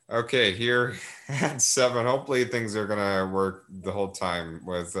Okay, here at 7. Hopefully things are gonna work the whole time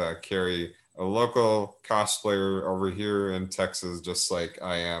with Carrie, a local cosplayer over here in Texas, just like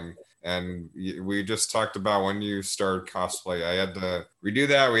I am. And we just talked about when you started cosplay. I had to redo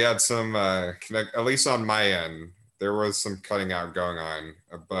that. We had some connect, at least on my end, there was some cutting out going on.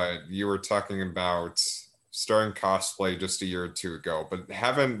 But you were talking about starting cosplay just a year or two ago, but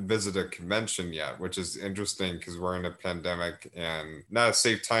haven't visited a convention yet, which is interesting because we're in a pandemic and not a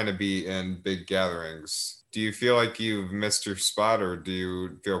safe time to be in big gatherings. Do you feel like you've missed your spot, or do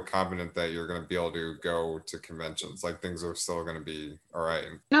you feel confident that you're going to be able to go to conventions? Like things are still going to be all right?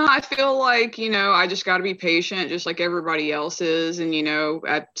 No, I feel like, I just got to be patient just like everybody else is. And,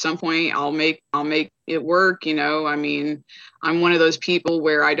 at some point I'll make it work. I mean, I'm one of those people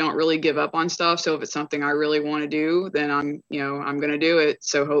where I don't really give up on stuff. So if it's something I really want to do, then I'm going to do it.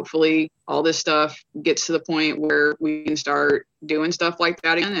 So hopefully all this stuff gets to the point where we can start doing stuff like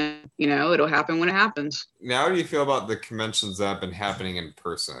that again. And, it'll happen when it happens. Now, how do you feel about the conventions that have been happening in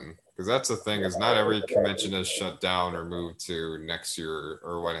person? Because that's the thing, is not every convention is shut down or moved to next year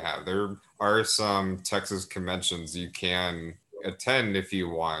or what have. There are some Texas conventions you can attend if you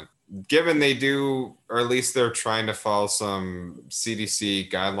want. Given they do, or at least they're trying to follow some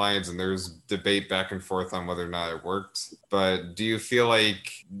CDC guidelines, and there's debate back and forth on whether or not it worked. But do you feel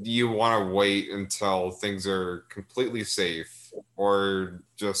like you want to wait until things are completely safe, or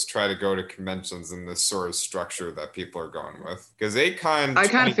just try to go to conventions in this sort of structure that people are going with? Because ACON I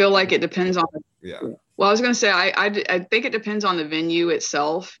kind of 20, feel like it depends on. yeah. Well, I was going to say, I think it depends on the venue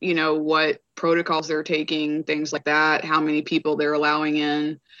itself, what protocols they're taking, things like that, how many people they're allowing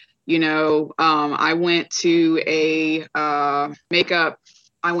in. I went to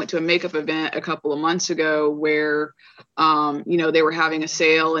I went to a makeup event a couple of months ago where, they were having a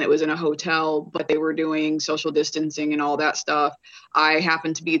sale and it was in a hotel, but they were doing social distancing and all that stuff. I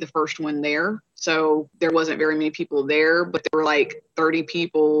happened to be the first one there. So there wasn't very many people there, but there were like 30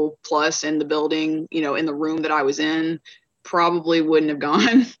 people plus in the building, in the room that I was in. Probably wouldn't have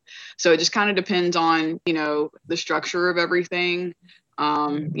gone. So it just kind of depends on, the structure of everything.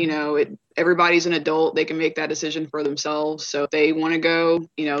 Everybody's an adult. They can make that decision for themselves. So if they want to go,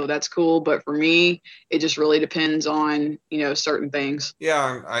 that's cool. But for me, it just really depends on, certain things.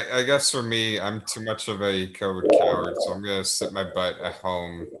 Yeah, I guess for me, I'm too much of a COVID coward, so I'm gonna sit my butt at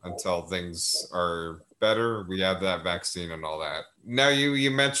home until things are better. We have that vaccine and all that. Now,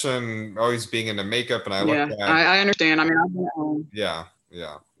 you mentioned always being into makeup, and I looked Yeah, at, I understand. I mean, I've been at home. yeah,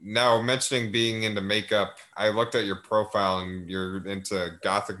 yeah. Now, mentioning being into makeup, I looked at your profile and you're into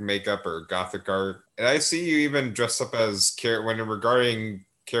gothic makeup or gothic art. And I see you even dress up as when regarding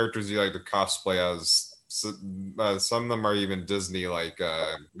characters you like to cosplay as. Some of them are even Disney, like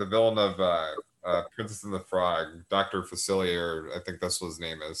the villain of Princess and the Frog, Dr. Facilier, I think that's what his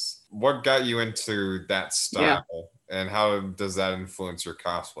name is. What got you into that Yeah. style, and how does that influence your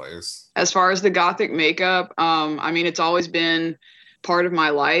cosplays? As far as the gothic makeup, I mean, it's always been part of my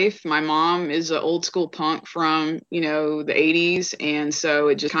life. My mom is an old school punk from, the 80s. And so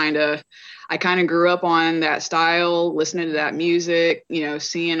I kind of grew up on that style, listening to that music,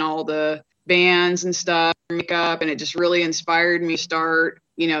 seeing all the bands and stuff, makeup, and it just really inspired me to start,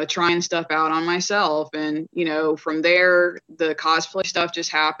 trying stuff out on myself. And, from there, the cosplay stuff just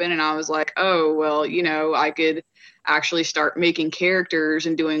happened. And I was like, oh, well, I could actually start making characters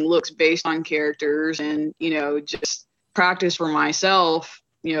and doing looks based on characters and, just practice for myself,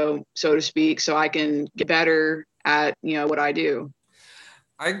 so to speak, so I can get better at, what I do.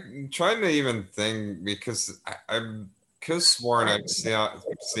 I'm trying to even think because I'm could have sworn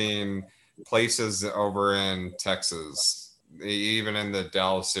seen places over in Texas, even in the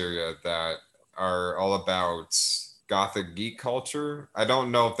Dallas area, that are all about Gothic geek culture. I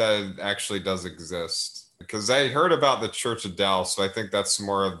don't know if that actually does exist because I heard about the Church of Dallas, so I think that's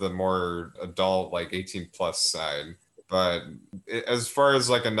more of the more adult, like 18 plus side. But as far as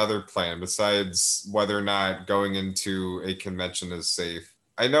like another plan, besides whether or not going into a convention is safe,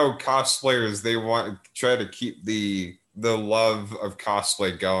 I know cosplayers, they want try to keep the love of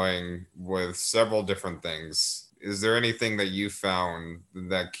cosplay going with several different things. Is there anything that you found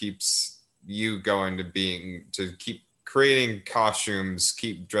that keeps you going to being to keep creating costumes,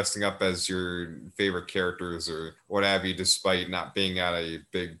 keep dressing up as your favorite characters or what have you, despite not being at a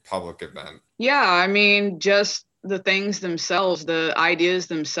big public event? Yeah, I mean, just the things themselves, the ideas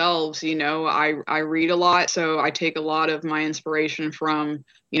themselves, I read a lot, so I take a lot of my inspiration from,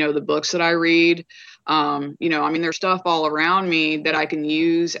 the books that I read. I mean, there's stuff all around me that I can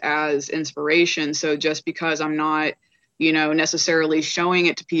use as inspiration. So just because I'm not, necessarily showing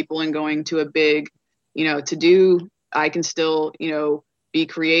it to people and going to a big, to do, I can still, be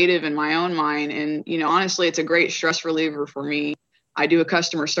creative in my own mind. And, you know, honestly, it's a great stress reliever for me. I do a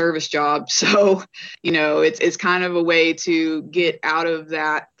customer service job. So, you know, it's kind of a way to get out of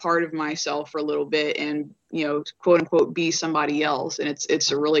that part of myself for a little bit and, you know, quote unquote, be somebody else. And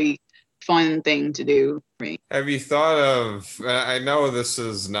it's a really fun thing to do for me. Have you thought of, I know this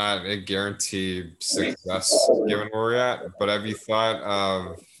is not a guaranteed success given where we're at, but have you thought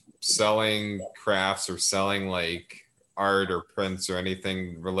of selling crafts or selling like art or prints or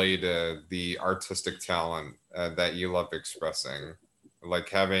anything related to the artistic talent that you love expressing? Like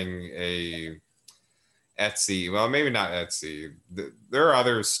having a Etsy, well, maybe not Etsy. There are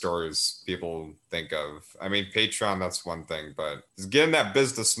other stores people think of. I mean, Patreon, that's one thing, but just getting that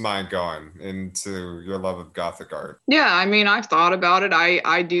business mind going into your love of Gothic art. Yeah, I mean, I've thought about it.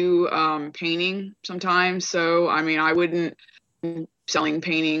 I do painting sometimes. So, I mean, I wouldn't selling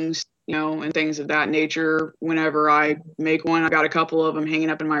paintings, you know, and things of that nature whenever I make one. I got a couple of them hanging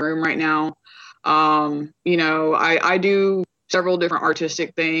up in my room right now. You know, I do several different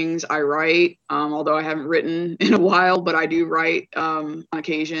artistic things. I write, although I haven't written in a while, but I do write on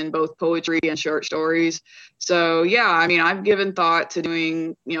occasion, both poetry and short stories. So yeah, I mean, I've given thought to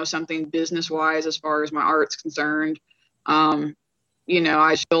doing, you know, something business wise as far as my art's concerned. Um, you know,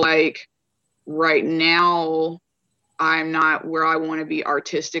 I feel like right now I'm not where I want to be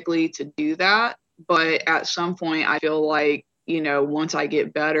artistically to do that. But at some point, I feel like, you know, once I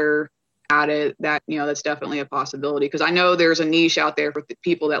get better at it, that, you know, that's definitely a possibility. Because I know there's a niche out there for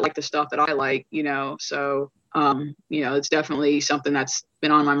people that like the stuff that I like, you know. So, you know, it's definitely something that's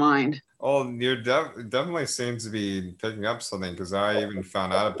been on my mind. Oh, you're definitely seems to be picking up something because I even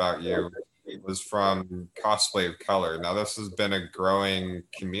found out about you. It was from Cosplay of Color. Now, this has been a growing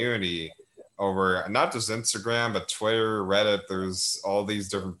community over not just Instagram, but Twitter, Reddit. There's all these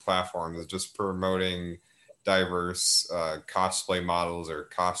different platforms just promoting diverse cosplay models or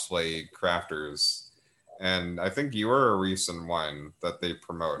cosplay crafters. And I think you were a recent one that they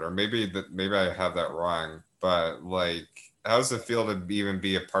promote, or maybe I have that wrong. But like, how does it feel to even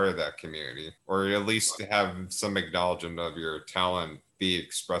be a part of that community, or at least to have some acknowledgement of your talent be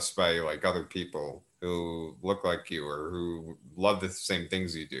expressed by like other people who look like you or who love the same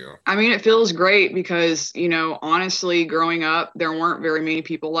things you do? I mean, it feels great because, you know, honestly, growing up, there weren't very many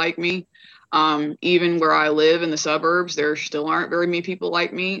people like me. Even where I live in the suburbs, there still aren't very many people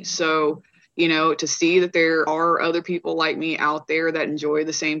like me. So, you know, to see that there are other people like me out there that enjoy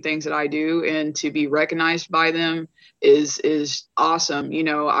the same things that I do and to be recognized by them is awesome. You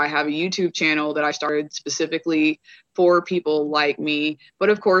know, I have a YouTube channel that I started specifically for people like me, but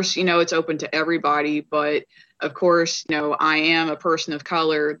of course, you know, it's open to everybody. But of course, you know, I am a person of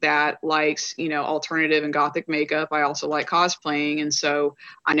color that likes, you know, alternative and gothic makeup. I also like cosplaying. And so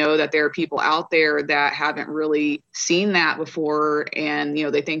I know that there are people out there that haven't really seen that before and, you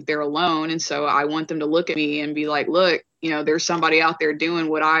know, they think they're alone. And so I want them to look at me and be like, look, you know, there's somebody out there doing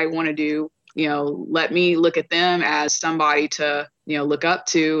what I want to do. You know, let me look at them as somebody to, you know, look up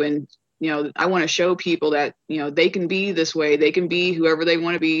to. And you know, I want to show people that, you know, they can be this way. They can be whoever they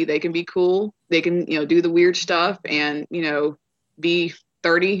want to be. They can be cool. They can, you know, do the weird stuff and, you know, be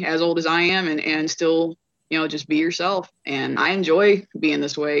 30 as old as I am and still, you know, just be yourself. And I enjoy being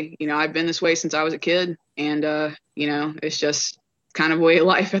this way. You know, I've been this way since I was a kid and, you know, it's just kind of way of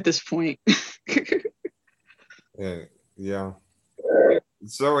life at this point. Yeah.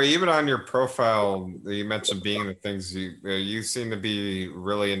 So even on your profile, you mentioned being the things you seem to be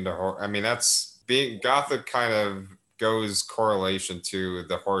really into horror. I mean, that's being gothic kind of goes correlation to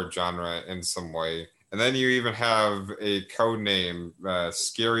the horror genre in some way. And then you even have a code name,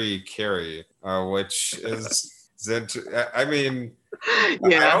 Scary Carrie, which is, I mean,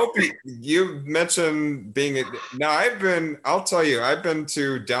 Yeah. I hope you mentioned being. Now, I'll tell you, I've been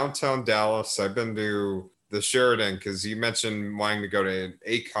to downtown Dallas. I've been to the Sheridan because you mentioned wanting to go to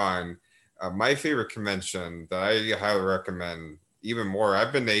ACON. My favorite convention that I highly recommend even more.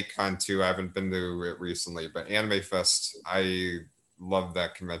 I've been to ACON too. I haven't been to it recently, but Anime Fest, I love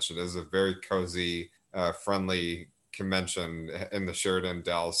that convention. It is a very cozy, friendly convention in the Sheridan,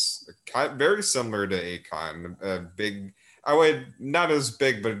 Dallas. Very similar to ACON. Big, I would not as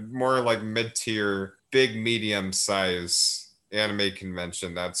big, but more like mid-tier, big, medium size anime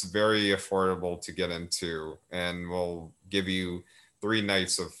convention that's very affordable to get into and will give you 3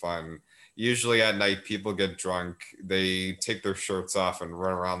 nights of fun. Usually at night, people get drunk. They take their shirts off and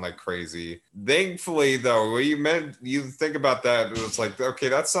run around like crazy. Thankfully, though, you think about that, it's like, okay,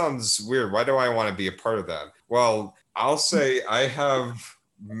 that sounds weird. Why do I want to be a part of that? Well, I'll say I have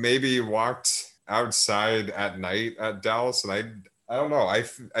maybe walked outside at night at Dallas, and I don't know.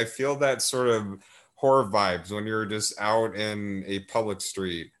 I feel that sort of horror vibes when you're just out in a public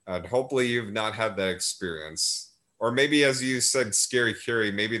street. And hopefully you've not had that experience. Or maybe, as you said, scary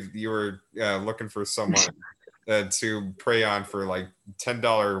Carrie, maybe you were looking for someone to prey on for like $10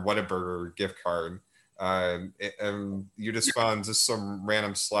 Whataburger gift card. And you just found just some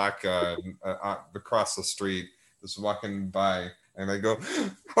random slack across the street, just walking by, and they go,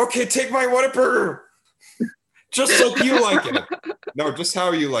 "Okay, take my Whataburger, just like you like it." No, just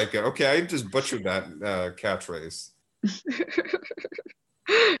how you like it. Okay, I just butchered that catchphrase.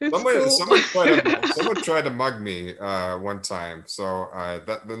 Someone tried to mug me one time. So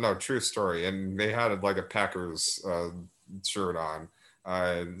no, true story. And they had like a Packers shirt on.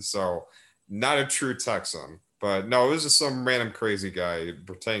 So not a true Texan. But no, it was just some random crazy guy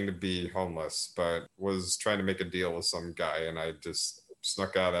pretending to be homeless, but was trying to make a deal with some guy, and I just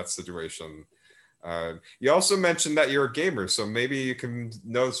snuck out of that situation. You also mentioned that you're a gamer, so maybe you can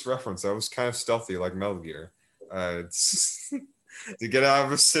know this reference. That was kind of stealthy, like Metal Gear. To get out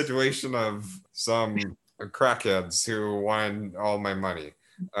of a situation of some crackheads who wanted all my money.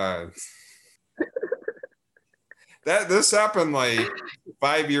 This happened like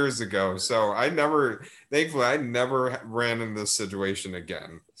 5 years ago, so thankfully, I never ran into this situation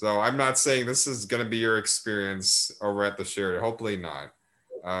again. So I'm not saying this is going to be your experience over at the Sheraton. Hopefully not.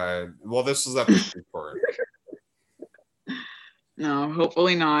 Well, this was at the Freeport. No,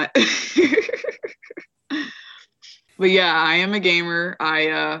 hopefully not. But yeah, I am a gamer.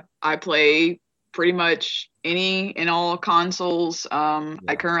 I play pretty much any and all consoles.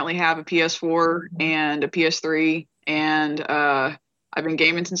 I currently have a PS4 and a PS3, and I've been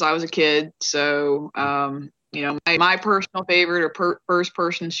gaming since I was a kid. So my personal favorite are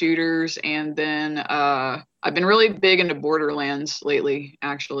first-person shooters, and then I've been really big into Borderlands lately,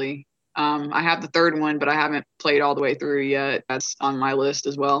 actually. I have the third one, but I haven't played all the way through yet. That's on my list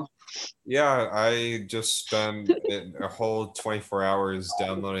as well. Yeah, I just spent a whole 24 hours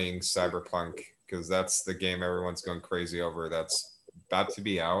downloading Cyberpunk because that's the game everyone's going crazy over. That's about to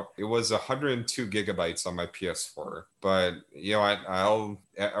be out. It was 102 gigabytes on my PS4, but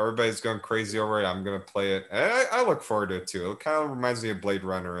everybody's going crazy over it. I'm gonna play it, and I look forward to it too. It kind of reminds me of Blade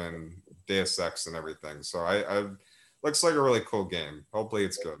Runner and Deus Ex and everything. So I looks like a really cool game. Hopefully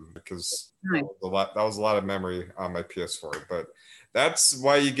it's good because that was a lot of memory on my PS4, but. That's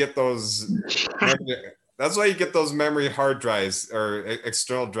why you get those. That's why you get those memory hard drives or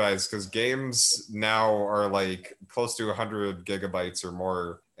external drives, because games now are like close to 100 gigabytes or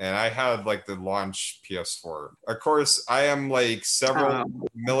more. And I had like the launch PS4. Of course, I am like several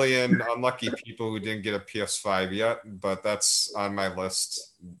million unlucky people who didn't get a PS5 yet, but that's on my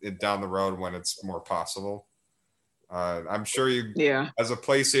list down the road when it's more possible. I'm sure as a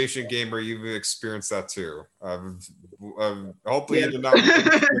PlayStation gamer, you've experienced that too. Hopefully you did not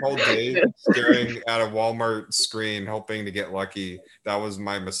waste your whole day staring at a Walmart screen, hoping to get lucky. That was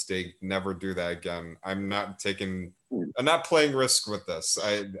my mistake. Never do that again. I'm not playing risk with this.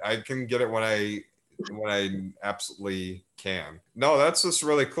 I can get it when I absolutely can. No, that's just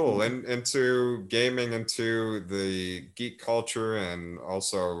really cool. And into gaming, into the geek culture, and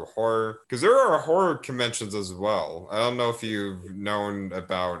also horror, because there are horror conventions as well. I don't know if you've known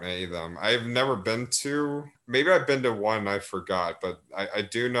about any of them. I've never been to. Maybe I've been to one, I forgot, but I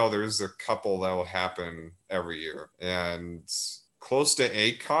do know there's a couple that will happen every year. And close to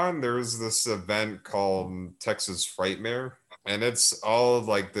A-Kon, there's this event called Texas Frightmare. And it's all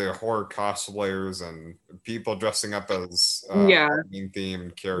like the horror cosplayers and people dressing up as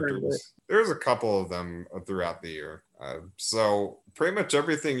themed characters. There's a couple of them throughout the year. So pretty much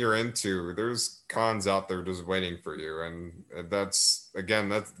everything you're into, there's cons out there just waiting for you. And that's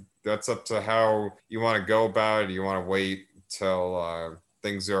up to how you want to go about it. You want to wait till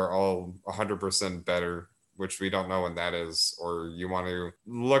things are all 100% better, which we don't know when that is, or you want to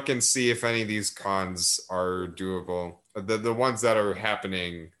look and see if any of these cons are doable. The ones that are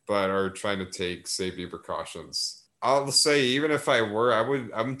happening, but are trying to take safety precautions. I'll say, even if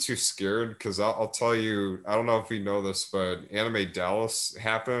I'm too scared, because I'll tell you, I don't know if you know this, but Anime Dallas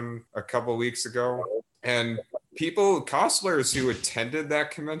happened a couple weeks ago. And cosplayers who attended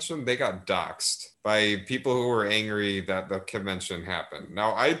that convention, they got doxxed by people who were angry that the convention happened.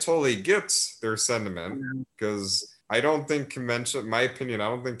 Now, I totally get their sentiment, because I don't think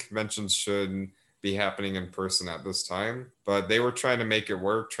conventions should be happening in person at this time, but they were trying to make it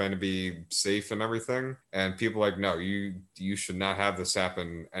work, trying to be safe and everything. And people like, no, you should not have this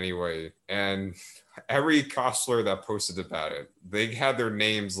happen anyway. And every cosplayer that posted about it, they had their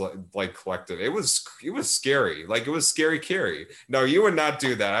names like collected. It was scary. Like, it was scary Carrie. No, you would not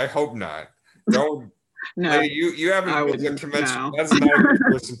do that. I hope not. Don't. No, you haven't been to a convention. No. That's not a good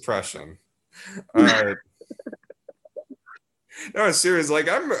first impression. Uh, no, serious. Like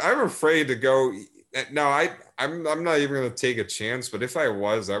I'm afraid to go. No, I'm not even gonna take a chance. But if I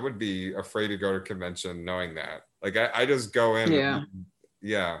was, I would be afraid to go to convention knowing that. Like I just go in. Yeah. And,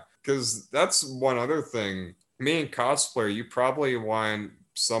 yeah, because that's one other thing. Me and cosplayer, you probably want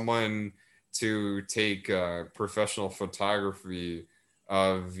someone to take professional photography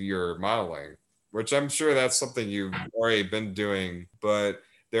of your modeling, which I'm sure that's something you've already been doing, but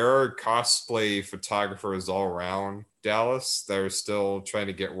there are cosplay photographers all around Dallas that are still trying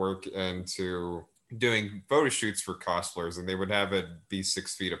to get work into doing photo shoots for cosplayers, and they would have it be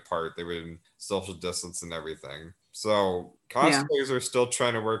 6 feet apart. They would social distance and everything. So Yeah. cosplayers are still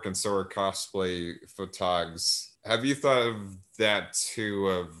trying to work, and so are cosplay photogs. Have you thought of that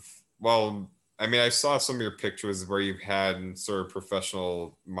too? Well, I mean, I saw some of your pictures where you've had sort of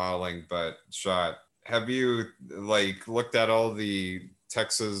professional modeling, but shot. Have you like looked at all the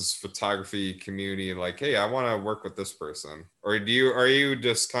Texas photography community and like, hey, I want to work with this person? Or are you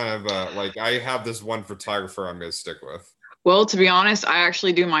just kind of like, I have this one photographer I'm going to stick with? Well, to be honest, I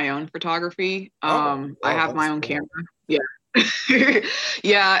actually do my own photography. Oh, I oh, have my that's own cool. camera. Yeah.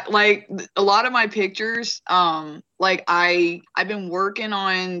 Yeah, like a lot of my pictures, like I've been working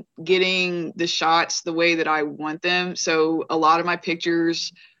on getting the shots the way that I want them. So a lot of my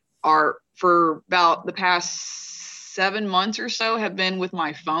pictures are for about the past 7 months or so have been with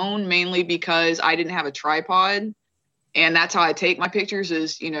my phone, mainly because I didn't have a tripod. And that's how I take my pictures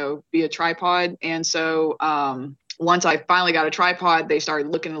is, via tripod. And so once I finally got a tripod, they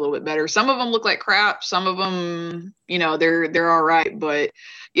started looking a little bit better. Some of them look like crap. Some of them, they're all right. But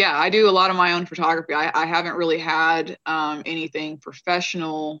yeah, I do a lot of my own photography. I haven't really had anything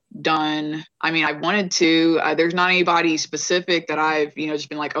professional done. I mean, I wanted to. There's not anybody specific that I've, just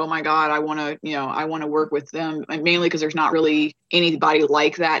been like, oh my God, I want to work with them. And mainly because there's not really anybody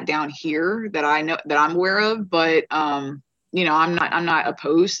like that down here that I know that I'm aware of. But I'm not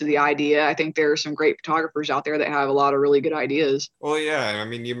opposed to the idea. I think there are some great photographers out there that have a lot of really good ideas. Well, yeah, I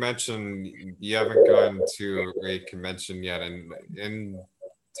mean, you mentioned you haven't gone to a convention yet, and in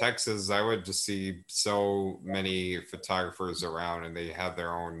Texas, I would just see so many photographers around, and they have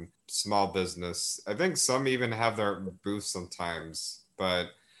their own small business. I think some even have their booths sometimes,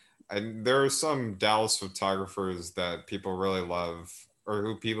 but there are some Dallas photographers that people really love, or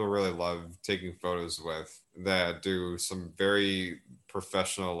who people really love taking photos with, that do some very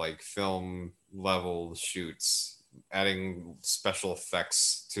professional, like film level shoots, adding special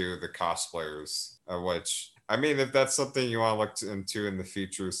effects to the cosplayers. Which, I mean, if that's something you want to into in the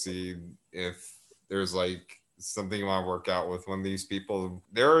future, see if there's like something you want to work out with one of these people.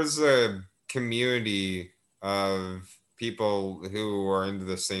 There is a community of people who are into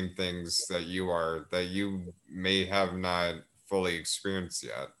the same things that you are, that you may have not fully experienced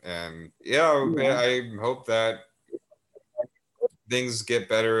yet. And yeah, Yeah. I hope that things get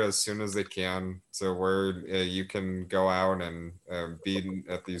better as soon as they can, so where you can go out and be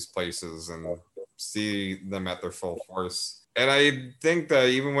at these places and see them at their full force. And I think that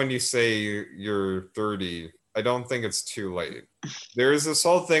even when you say you're 30, I don't think it's too late. There's this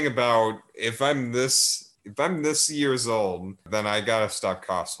whole thing about if I'm this years old, then I gotta stop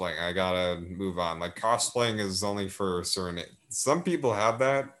cosplaying. I gotta move on. Like cosplaying is only for a certain. Some people have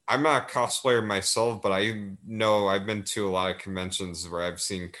that. I'm not a cosplayer myself, but I know I've been to a lot of conventions where I've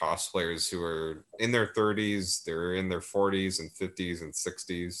seen cosplayers who are in their 30s, they're in their 40s and 50s and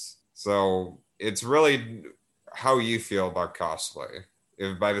 60s. So it's really how you feel about cosplay.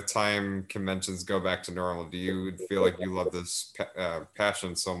 If by the time conventions go back to normal, do you feel like you love this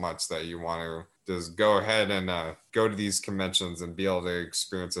passion so much that you want to just go ahead and go to these conventions and be able to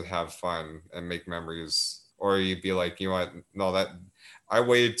experience it, have fun, and make memories? Or you'd be like, you know what? No, that I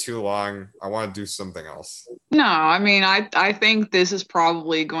waited too long. I want to do something else. No, I mean, I think this is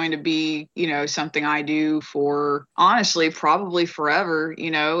probably going to be, something I do for honestly, probably forever.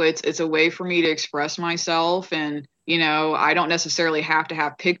 It's a way for me to express myself. And, I don't necessarily have to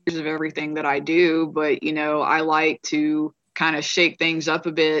have pictures of everything that I do, but, I like to kind of shake things up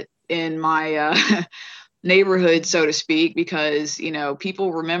a bit in my neighborhood, so to speak, because,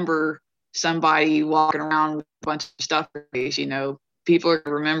 people remember somebody walking around with a bunch of stuff, people are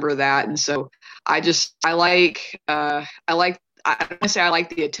going to remember that. And so I don't want to say I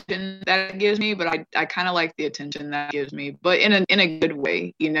like the attention that it gives me, but I kind of like the attention that it gives me, but in a good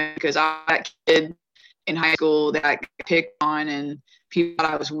way, because I that kid in high school that got picked on and people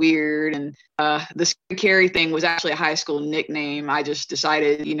thought I was weird. And the Scary Carrie thing was actually a high school nickname. I just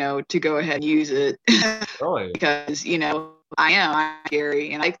decided, to go ahead and use it Really? because, I'm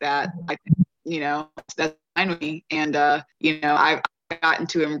scary and I like that. That's fine with me. And, gotten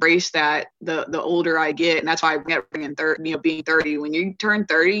to embrace that the older I get, and that's why I'm bringing 30. Being 30, when you turn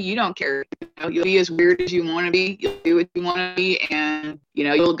 30, you don't care. You'll be as weird as you want to be. You'll do what you want to be, and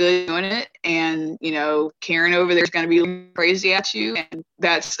you'll look good doing it. And Karen over there's going to be crazy at you, and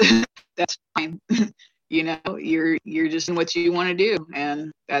that's that's fine. You're just in what you want to do,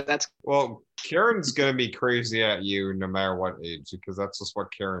 and that's well. Karen's gonna be crazy at you no matter what age, because that's just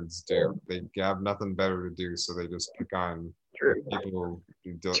what Karens do. They have nothing better to do, so they just pick on people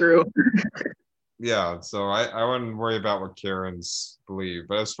who do. True. Yeah, so I wouldn't worry about what Karens believe.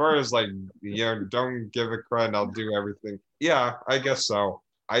 But as far as don't give a crud, I'll do everything. Yeah, I guess so.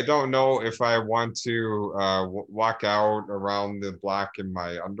 I don't know if I want to walk out around the block in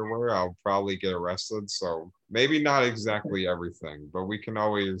my underwear. I'll probably get arrested. So maybe not exactly everything, but we can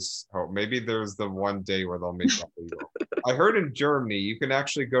always hope. Maybe there's the one day where they'll make that legal. I heard in Germany, you can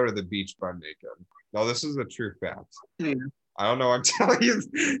actually go to the beach butt naked. No, this is a true fact. Yeah. I don't know. I'm telling you.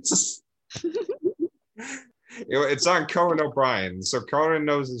 It's on Conan O'Brien, so Conan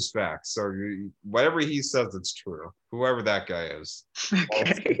knows his facts. So whatever he says, it's true. Whoever that guy is.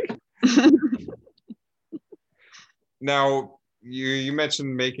 Okay. Now, you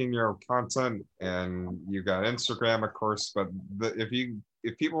mentioned making your own content, and you got Instagram, of course. But if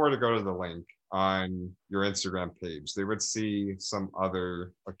people were to go to the link on your Instagram page, they would see some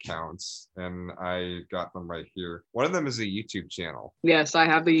other accounts, and I got them right here. One of them is a YouTube channel. Yes, I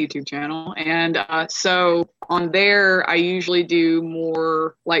have the YouTube channel. And so on there, I usually do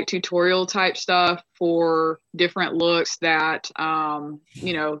more like tutorial type stuff for different looks that,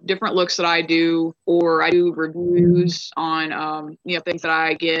 different looks that I do, or I do reviews on, things that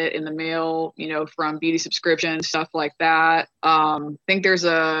I get in the mail, from beauty subscriptions, stuff like that. I think there's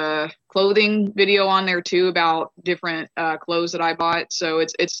a clothing video on there too about different clothes that I bought. So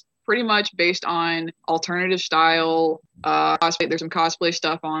it's pretty much based on alternative style cosplay. There's some cosplay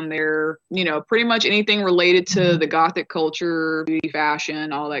stuff on there, pretty much anything related to the gothic culture, beauty,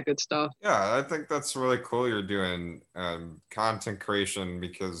 fashion, all that good stuff. Yeah, I think that's really cool you're doing content creation,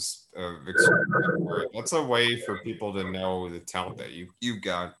 because that's a way for people to know the talent that you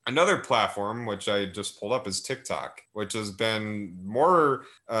got. Another platform which I just pulled up is TikTok, which has been more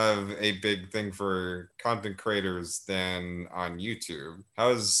of a big thing for content creators than on YouTube.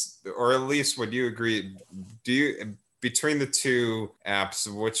 Or at least would you agree, between the two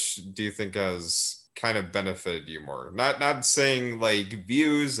apps, which do you think has kind of benefited you more? Not saying like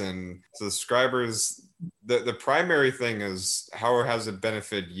views and subscribers. The primary thing is, how has it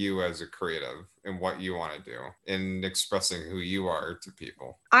benefited you as a creative and what you want to do in expressing who you are to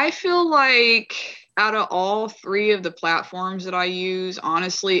people? I feel like out of all three of the platforms that I use,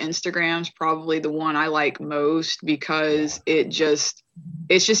 honestly, Instagram's probably the one I like most, because it's just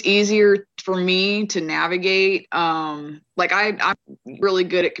easier for me to navigate. I'm really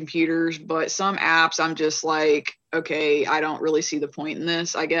good at computers, but some apps I'm just like, okay, I don't really see the point in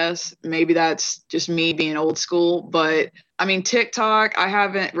this, I guess. Maybe that's just me being old school. But I mean, TikTok, I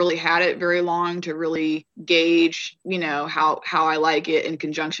haven't really had it very long to really gauge, how I like it in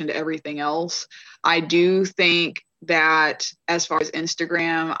conjunction to everything else. I do think that as far as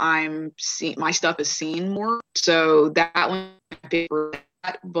Instagram, my stuff is seen more. So that one,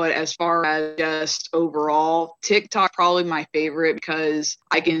 but as far as just overall, TikTok probably my favorite, because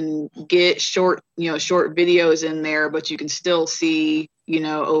I can get short videos in there, but you can still see,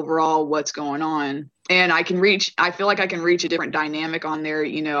 overall what's going on. And I feel like I can reach a different dynamic on there.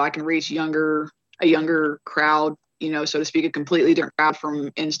 I can reach a younger crowd, so to speak, a completely different crowd from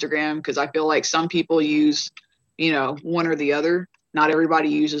Instagram, because I feel like some people use, one or the other. Not everybody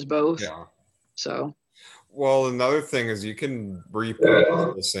uses both. Yeah. So. Well, another thing is you can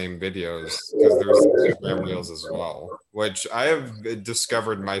repost the same videos, because there's Instagram Reels as well, which I have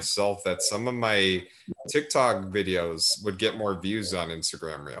discovered myself that some of my TikTok videos would get more views on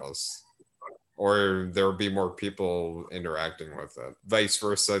Instagram Reels, or there would be more people interacting with it. Vice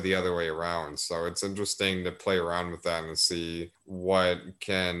versa, the other way around. So it's interesting to play around with that and see what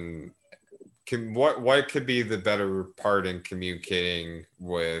what could be the better part in communicating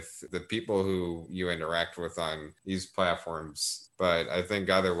with the people who you interact with on these platforms. But I think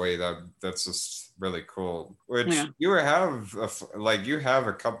either way, that's just really cool. Which you have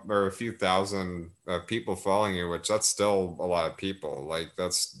a couple or a few thousand people following you, which that's still a lot of people. Like,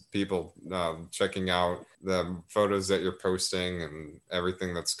 that's people checking out the photos that you're posting and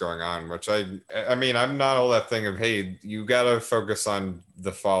everything that's going on. Which I mean, I'm not all that thing of, hey, you gotta focus on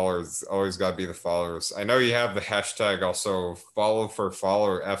the followers. Always gotta be the followers. I know you have the hashtag also, follow for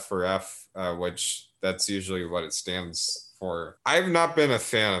follower, F for F, which that's usually what it stands before. I've not been a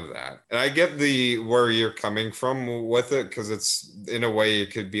fan of that. And I get where you're coming from with it, because it's, in a way,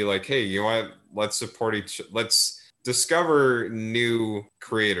 it could be like, hey, you know what? Let's discover new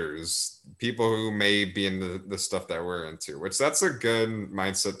creators, people who may be in the stuff that we're into, which that's a good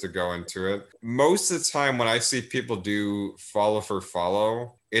mindset to go into it. Most of the time when I see people do follow for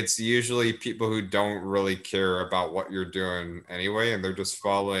follow, it's usually people who don't really care about what you're doing anyway, and they're just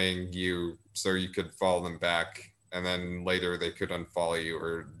following you so you could follow them back, and then later they could unfollow you,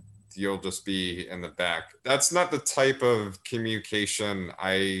 or you'll just be in the back. That's not the type of communication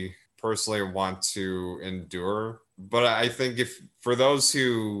I personally want to endure. But I think, if for those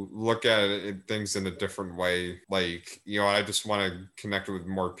who look at things in a different way, like, you know, I just want to connect with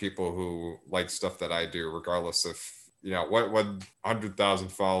more people who like stuff that I do, regardless of, you know, what 100,000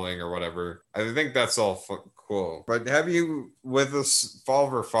 following or whatever. I think that's all cool. But have you, with this follow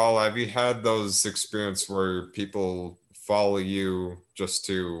for follow, have you had those experiences where people follow you just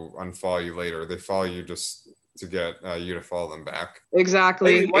to unfollow you later? They follow you just to get you to follow them back?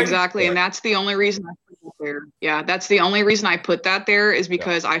 Exactly. And that's the only reason I put that there. Yeah, that's the only reason I put that there, is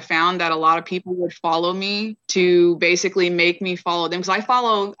because I found that a lot of people would follow me to basically make me follow them. Because I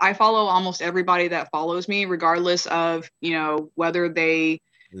follow almost everybody that follows me, regardless of, you know, whether they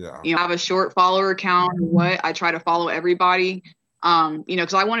have a short follower count or what. I try to follow everybody. You know,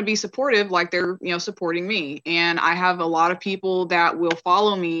 because I want to be supportive, like they're, you know, supporting me. And I have a lot of people that will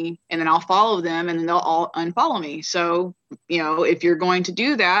follow me, and then I'll follow them, and then they'll all unfollow me. So, you know, if you're going to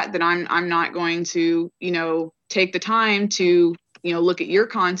do that, then I'm not going to, you know, take the time to, you know, look at your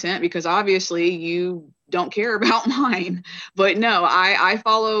content, because obviously you don't care about mine. But no, I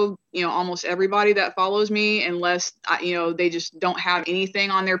follow, you know, almost everybody that follows me, unless, you know, they just don't have anything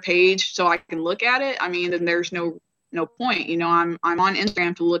on their page so I can look at it. I mean, then there's no point. You know, I'm on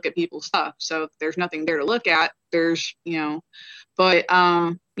Instagram to look at people's stuff. So if there's nothing there to look at, there's, you know, but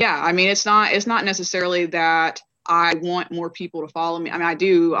yeah, I mean, it's not necessarily that I want more people to follow me. I mean, I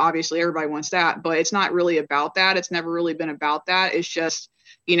do, obviously everybody wants that, but it's not really about that. It's never really been about that. It's just,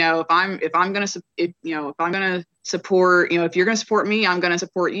 you know, if I'm going to support, you know, if you're going to support me, I'm going to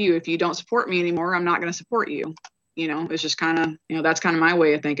support you. If you don't support me anymore, I'm not going to support you. You know, it's just kind of, you know, that's kind of my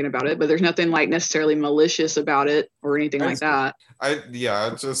way of thinking about it, but there's nothing like necessarily malicious about it or anything like that.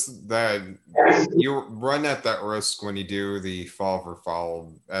 It's just that you run at that risk when you do the follow for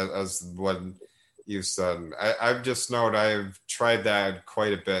follow, as what you said. I've just known I've tried that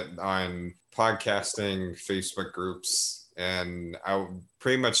quite a bit on podcasting Facebook groups, and I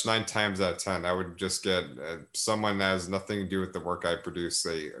pretty much 9 times out of 10, I would just get someone that has nothing to do with the work I produce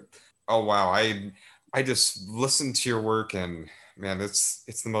say, "Oh wow, I just listened to your work, and man, it's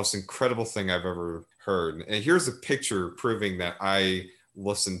the most incredible thing I've ever heard. And here's a picture proving that I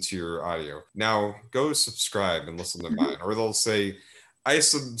listened to your audio. Now go subscribe and listen to mine." Or they'll say, "I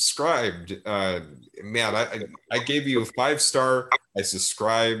subscribed. Man, I gave you a 5-star. I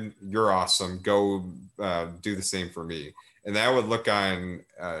subscribed. You're awesome. Go do the same for me." And I would look on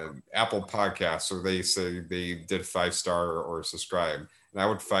Apple Podcasts, or they say they did 5-star or subscribe, and I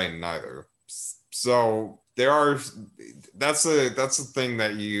would find neither. So that's a thing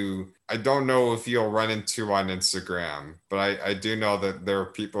that I don't know if you'll run into on Instagram, but I do know that there are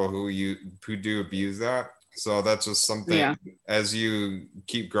people who do abuse that. So that's just something, as you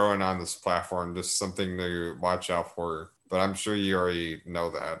keep growing on this platform, just something to watch out for. But I'm sure you already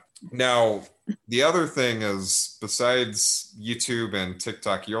know that. Now, the other thing is, besides YouTube and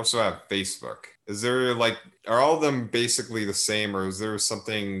TikTok, you also have Facebook. Is there are all of them basically the same, or is there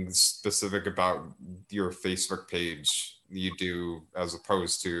something specific about your Facebook page you do as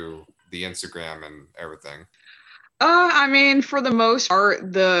opposed to the Instagram and everything? I mean, for the most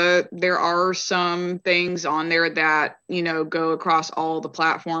part, there are some things on there that, you know, go across all the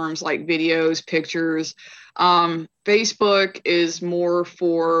platforms, like videos, pictures. Facebook is more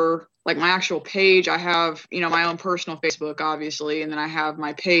for like my actual page. I have, you know, my own personal Facebook, obviously, and then I have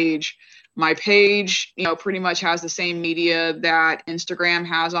my page. My page, you know, pretty much has the same media that Instagram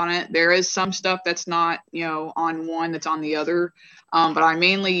has on it. There is some stuff that's not, you know, on one that's on the other. But I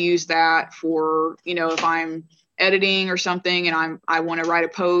mainly use that for, you know, if I'm editing or something and I want to write a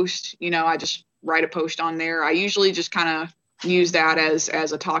post, you know, I just write a post on there. I usually just kind of use that as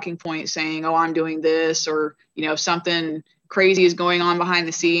a talking point, saying, "Oh, I'm doing this," or, you know, if something crazy is going on behind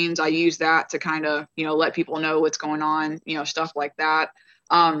the scenes, I use that to kind of, you know, let people know what's going on, you know, stuff like that.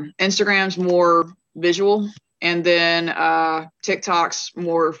 Instagram's more visual, and then TikTok's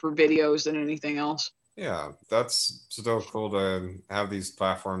more for videos than anything else. Yeah, that's still cool to have these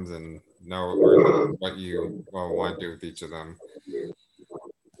platforms and know what you want to do with each of them.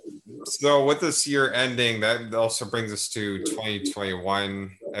 So with this year ending, that also brings us to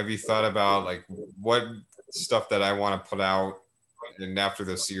 2021. Have you thought about like what stuff that I want to put out? And after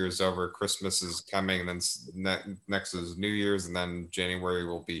this year is over, Christmas is coming, and then next is New Year's, and then January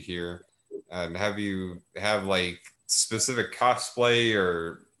will be here. And have you have like specific cosplay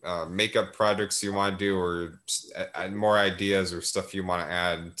or makeup projects you want to do, or more ideas or stuff you want to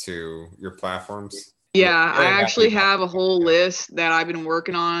add to your platforms? Yeah, I Very happy actually about have a whole that. list that I've been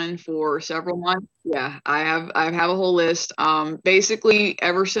working on for several months. Yeah, I have a whole list. Basically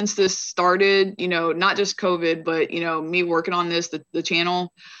ever since this started, not just COVID, but me working on this, the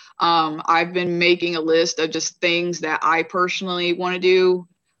channel, I've been making a list of just things that I personally want to do,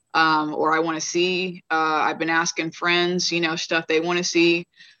 or I want to see. I've been asking friends, stuff they want to see.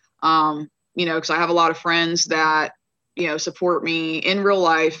 Because I have a lot of friends that, support me in real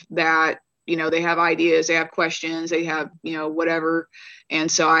life that, they have ideas, they have questions, they have, whatever. And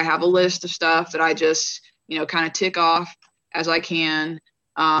so I have a list of stuff that I just, kind of tick off as I can.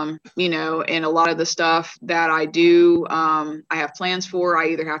 And a lot of the stuff that I do, I have plans for. I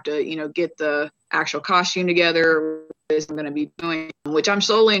either have to, get the actual costume together, or what I'm going to be doing, which I'm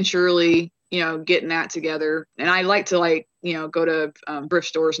slowly and surely, getting that together. And I like to go to thrift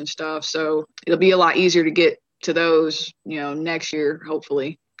stores and stuff. So it'll be a lot easier to get to those, next year,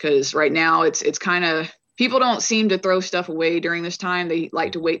 hopefully. Because right now it's kind of, people don't seem to throw stuff away during this time. They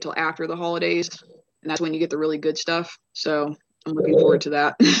like to wait till after the holidays, and that's when you get the really good stuff. So I'm looking forward to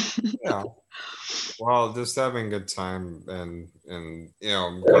that. Yeah. Well, just having a good time and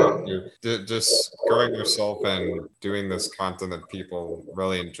just growing yourself and doing this content that people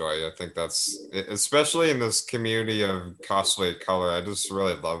really enjoy. I think that's especially in this community of cosplay color. I just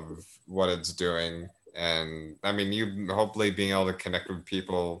really love what it's doing, and I mean, you hopefully being able to connect with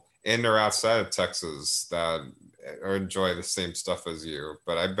people in or outside of Texas that or enjoy the same stuff as you.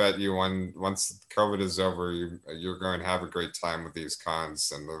 But I bet you once COVID is over, you're going to have a great time with these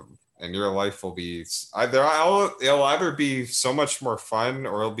cons, and your life will be it'll either be so much more fun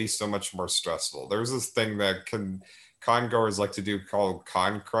or it'll be so much more stressful. There's this thing that con goers like to do called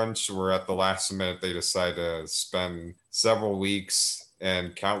con crunch, where at the last minute they decide to spend several weeks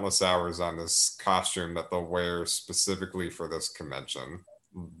and countless hours on this costume that they'll wear specifically for this convention.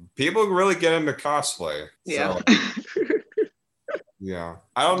 People really get into cosplay. Yeah. So yeah,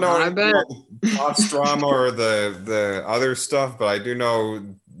 I don't know I anything bet. about the cost drama or the other stuff, but I do know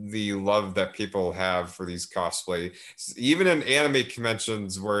the love that people have for these cosplay. Even in anime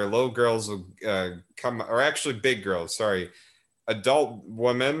conventions where little girls will come, or actually big girls, sorry, adult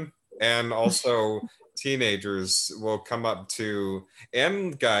women and also teenagers will come up to,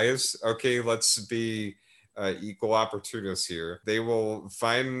 and guys, okay, let's be equal opportunists here. They will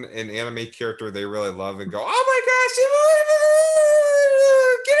find an anime character they really love and go, oh my gosh,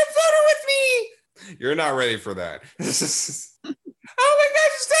 get a photo with me. You're not ready for that. Oh my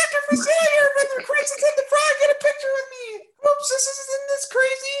gosh, it's Dr. Facilier from the Princess and the Frog. Get a picture with me. Oops, isn't this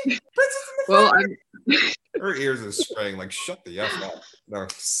crazy? Princess and the Well, Frog. Her ears are spraying like, shut the F up. No.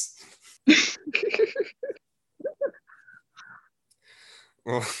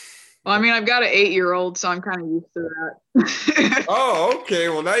 Well, I mean, I've got an 8-year-old, so I'm kind of used to that. oh, okay.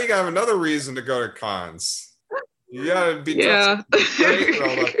 Well, now you got another reason to go to cons. You gotta be Yeah. dressed your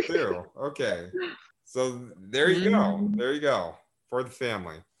 8-year-old up too. Okay. So there you go. Mhm. There you go. For the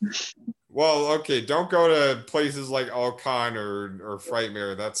family. Well, okay, don't go to places like Alcon or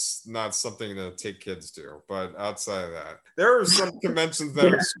Frightmare. That's not something to take kids to. But outside of that, there are some conventions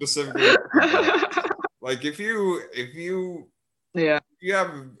that are specifically like if you Yeah.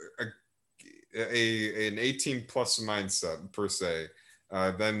 have an 18 plus mindset per se,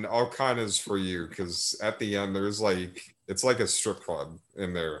 then Alcon is for you because at the end there's like it's like a strip club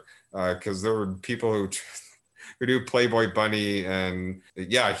in there because there were people who do Playboy Bunny and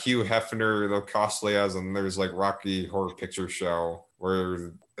yeah, Hugh Hefner, they'll cosplay as, and there's like Rocky Horror Picture Show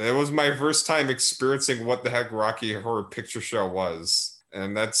where it was my first time experiencing what the heck Rocky Horror Picture Show was.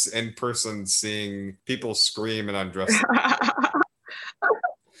 And that's in person seeing people scream and undress.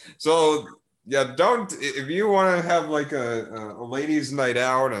 So yeah, don't if you want to have like a ladies' night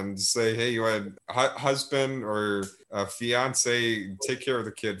out and say, hey, you had husband or a fiance, take care of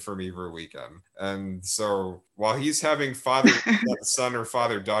the kid for me for a weekend. And so while he's having father son or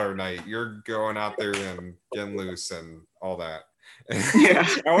father daughter night, you're going out there and getting loose and all that. Yeah.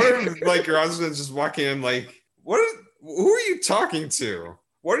 I wonder if like your husband's just walking in like, who are you talking to?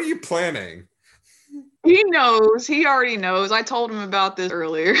 What are you planning? He knows. He already knows. I told him about this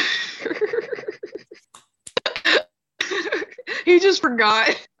earlier. He just forgot.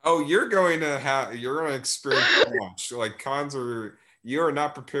 Oh, you're going to experience so much. Like cons are you are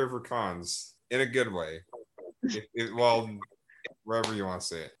not prepared for cons in a good way. Well, wherever you want to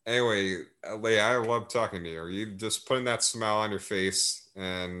say it. Anyway, Leah, I love talking to you. You just putting that smile on your face,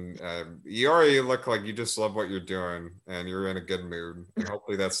 and you already look like you just love what you're doing, and you're in a good mood, and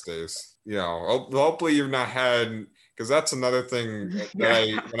hopefully that stays. You know, hopefully you've not had, because that's another thing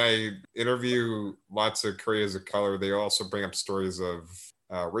that when I interview lots of creators of color, they also bring up stories of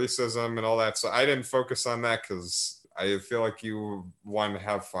racism and all that. So I didn't focus on that because I feel like you want to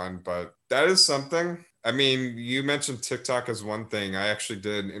have fun, but that is something. I mean, you mentioned TikTok as one thing. I actually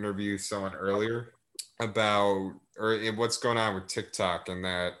did interview someone earlier about what's going on with TikTok, and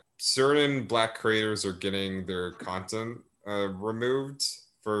that certain Black creators are getting their content removed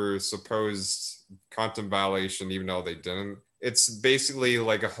for supposed content violation, even though they didn't. It's basically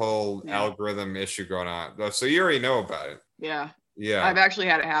like a whole algorithm issue going on. So you already know about it. Yeah. I've actually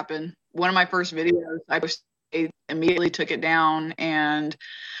had it happen. One of my first videos, I immediately took it down, and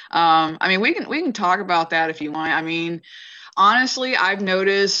I mean, we can talk about that if you want. I mean, honestly, I've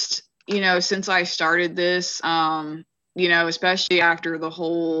noticed, since I started this, especially after the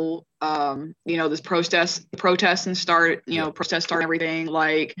whole, this protests and protests start and everything.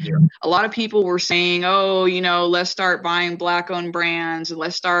 Like, a lot of people were saying, oh, let's start buying Black-owned brands, and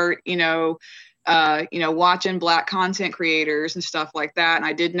let's start, watching Black content creators and stuff like that. And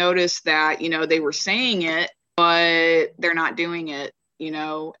I did notice that, they were saying it, but they're not doing it.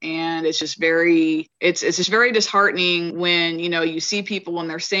 And it's just very disheartening when, you see people when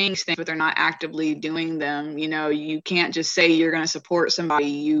they're saying things, but they're not actively doing them. You can't just say you're going to support somebody.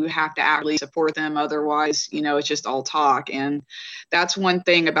 You have to actually support them. Otherwise, it's just all talk. And that's one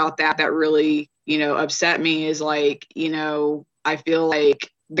thing about that really, upset me is like, I feel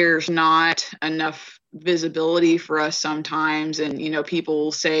like there's not enough visibility for us sometimes. And,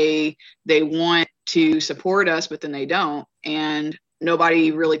 people say they want to support us, but then they don't. And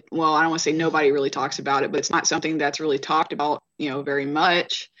nobody really, well, I don't want to say nobody really talks about it, but it's not something that's really talked about, very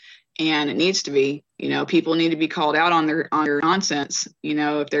much. And it needs to be, people need to be called out on their nonsense.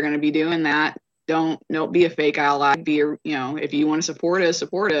 If they're going to be doing that, don't be a fake ally. If you want to support us,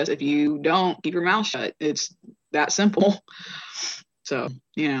 support us. If you don't, keep your mouth shut. It's that simple. So,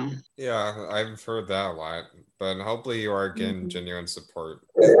 Yeah, I've heard that a lot, but hopefully you are getting genuine support.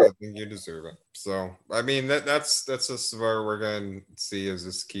 I think you deserve it. So, I mean, that's just where we're going to see is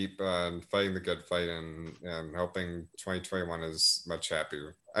just keep fighting the good fight and hoping 2021 is much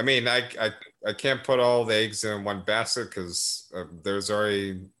happier. I mean, I can't put all the eggs in one basket because there's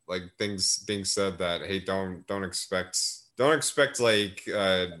already like things being said that, hey, don't expect like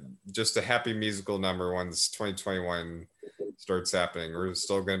just a happy musical number once 2021 starts happening. We're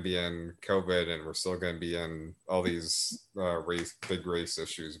still going to be in COVID, and we're still going to be in all these big race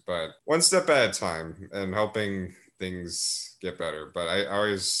issues, but one step at a time and hoping things get better. But I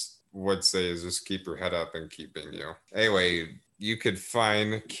always would say is just keep your head up and keep being you. Anyway, you could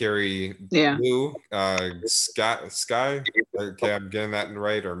find Carrie Blue Sky. Okay, I'm getting that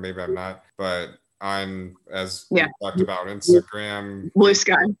right, or maybe I'm not, but on, as we talked about, Instagram, Blue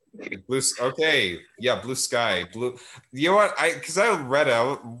Sky. Blue Sky. Blue. You know what? Because I read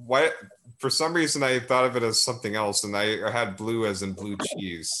out what, for some reason I thought of it as something else, and I had blue as in blue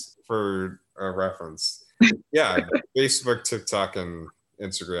cheese for a reference. Yeah, Facebook, TikTok, and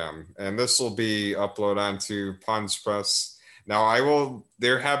Instagram, and this will be uploaded onto Pons Press. Now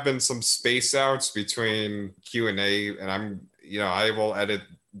there have been some space outs between Q&A, and I will edit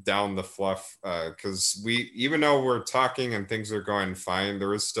down the fluff because even though we're talking and things are going fine,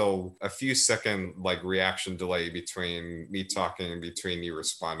 there is still a few second like reaction delay between me talking and between you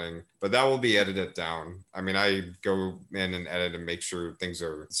responding, but that will be edited down. I mean, I go in and edit and make sure things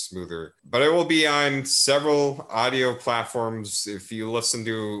are smoother, but it will be on several audio platforms. If you listen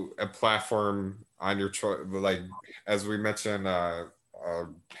to a platform on your choice, like as we mentioned,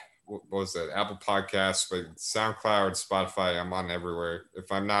 what was it? Apple Podcasts, but SoundCloud, Spotify, I'm on everywhere.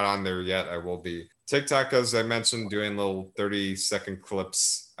 If I'm not on there yet, I will be. TikTok, as I mentioned, doing little 30-second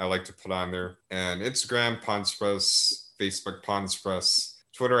clips I like to put on there. And Instagram, Ponspress, Facebook, Ponspress,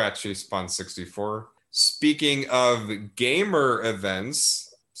 Twitter at ChasePon64. Speaking of gamer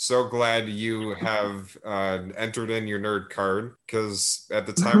events, so glad you have entered in your nerd card, because at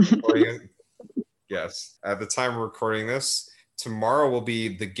the time of recording this, tomorrow will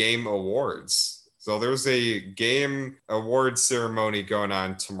be the Game Awards. So there's a Game Awards ceremony going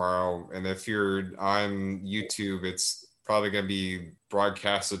on tomorrow. And if you're on YouTube, it's probably going to be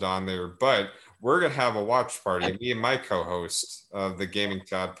broadcasted on there. But we're going to have a watch party. Me and my co-host of the Gaming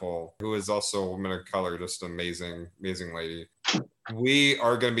Tadpole, who is also a woman of color, just an amazing, amazing lady. we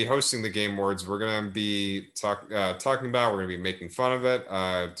are going to be hosting the Game Awards. We're going to be talking about. We're going to be making fun of it,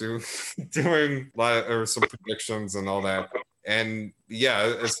 doing a lot or some predictions and all that. And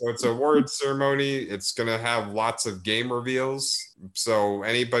yeah, so it's an award ceremony. It's going to have lots of game reveals. So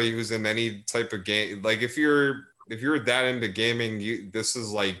anybody who's in any type of game, like if you're that into gaming, this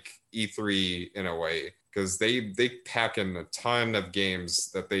is like E3 in a way because they pack in a ton of games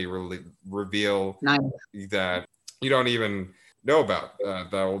that they really reveal Nice. that you don't even know about.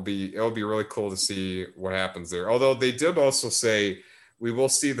 It'll be really cool to see what happens there. Although they did also say we will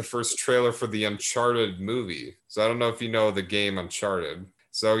see the first trailer for the Uncharted movie. So I don't know if you know the game Uncharted.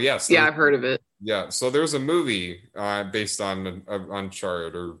 So yes, Yeah, I've heard of it. yeah. So there's a movie based on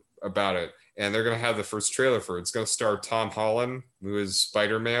Uncharted or about it, and they're gonna have the first trailer for it. It's gonna star Tom Holland, who is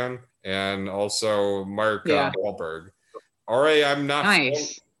Spider-Man, and also Mark Wahlberg. All right, I'm not.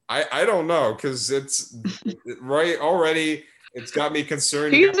 Nice. I don't know because it's right already. It's got me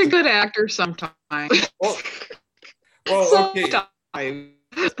concerned. He's a good actor sometimes. Well, okay.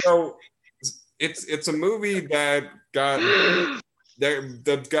 So it's a movie that got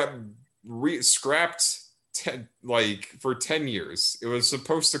scrapped for 10 years. It was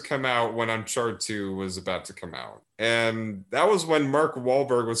supposed to come out when Uncharted 2 was about to come out. And that was when Mark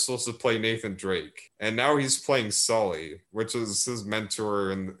Wahlberg was supposed to play Nathan Drake. And now he's playing Sully, which is his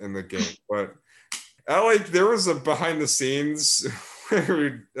mentor in the game. But there was a behind the scenes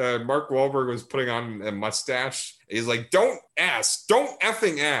where Mark Wahlberg was putting on a mustache. He's like, don't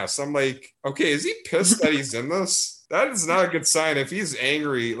effing ask. I'm like, okay, is he pissed that he's in this? That is not a good sign. If he's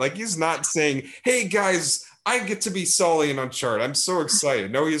angry, like he's not saying, hey guys, I get to be Sully in Uncharted. I'm so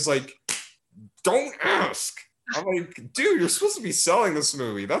excited. No, he's like, don't ask. I'm like, dude, you're supposed to be selling this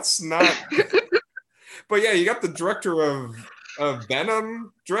movie. That's not. But yeah, you got the director of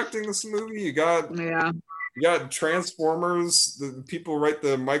Venom directing this movie. You got Transformers. The people write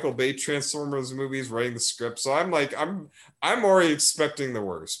the Michael Bay Transformers movies, writing the script. So I'm like, I'm already expecting the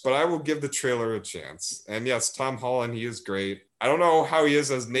worst, but I will give the trailer a chance. And yes, Tom Holland, he is great. I don't know how he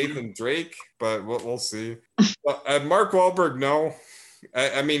is as Nathan Drake, but we'll see. Mark Wahlberg, no.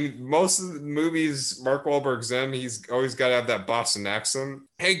 I mean, most of the movies Mark Wahlberg's in, he's always got to have that Boston accent.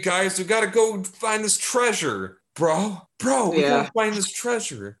 Hey guys, we got to go find this treasure. Bro, we gotta find this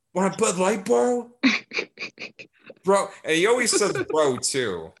treasure. Want a Bud Light, bro? Bro, and he always says bro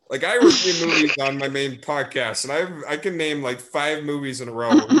too. Like I review movies on my main podcast, and I can name like 5 movies in a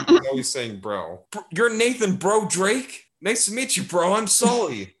row. He's always saying bro. You're Nathan Bro Drake? Nice to meet you, bro. I'm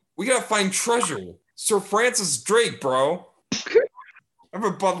Sully. We gotta find treasure. Sir Francis Drake, bro. I'm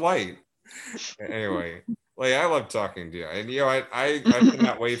a Bud Light. Anyway. Like I love talking to you, and I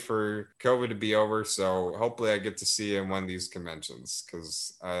cannot wait for COVID to be over. So hopefully I get to see you in one of these conventions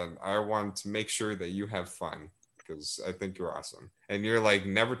because I want to make sure that you have fun because I think you're awesome, and you're like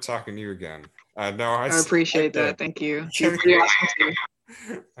never talking to you again. No, I appreciate that. Thank you. Thank you.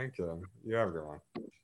 You have a good one.